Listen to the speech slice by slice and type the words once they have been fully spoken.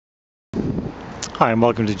Hi and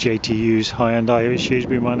welcome to JTU's Hyundai here at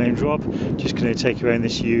Shrewsbury. My name's Rob. Just going to take you around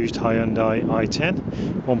this used Hyundai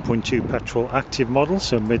i10 1.2 petrol active model,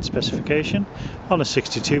 so mid specification, on a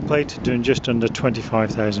 62 plate, doing just under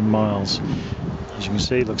 25,000 miles. As you can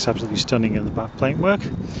see, it looks absolutely stunning in the back paintwork.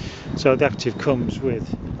 So the active comes with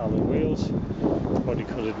alloy wheels, body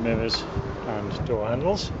coloured mirrors and door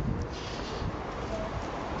handles.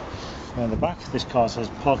 On the back, this car has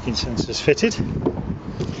parking sensors fitted.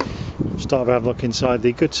 Start by having a look inside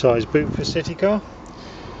the good sized boot for a city car.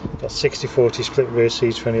 Got 60/40 split rear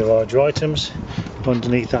seats for any larger items.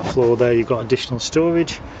 Underneath that floor there you've got additional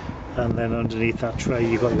storage, and then underneath that tray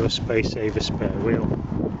you've got your space saver spare wheel.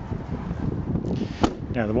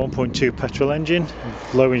 Now the 1.2 petrol engine,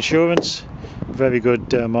 low insurance, very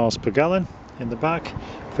good miles per gallon in the back,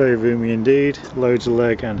 very roomy indeed, loads of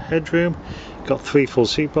leg and headroom. Got 3 full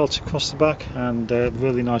seat belts across the back and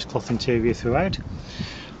really nice cloth interior throughout.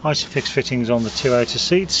 Isofix fittings on the 2 outer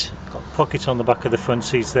seats, got pockets on the back of the front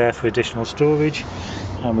seats there for additional storage,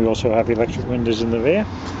 and we also have electric windows in the rear.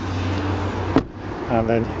 And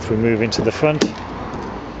then if we move into the front,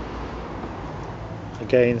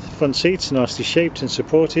 again the front seats nicely shaped and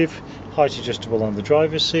supportive, height adjustable on the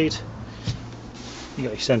driver's seat. You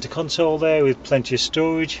got your centre console there with plenty of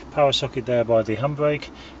storage, power socket there by the handbrake,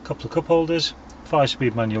 a couple of cup holders,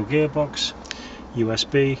 5-speed manual gearbox,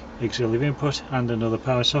 USB, auxiliary input and another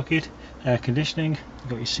power socket, air conditioning, you've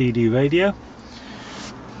got your CD radio,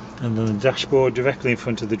 and then the dashboard directly in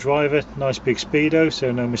front of the driver, nice big speedo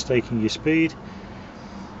so no mistaking your speed,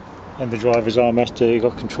 and the driver's armrest, you've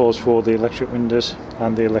got controls for the electric windows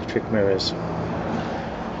and the electric mirrors.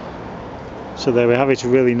 So there we have it, a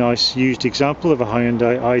really nice used example of a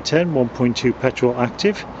Hyundai i10 1.2 petrol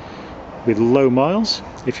active with low miles.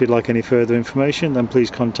 If you'd like any further information, then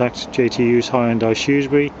please contact JTU's Hyundai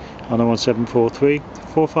Shrewsbury on 01743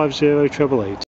 450 888.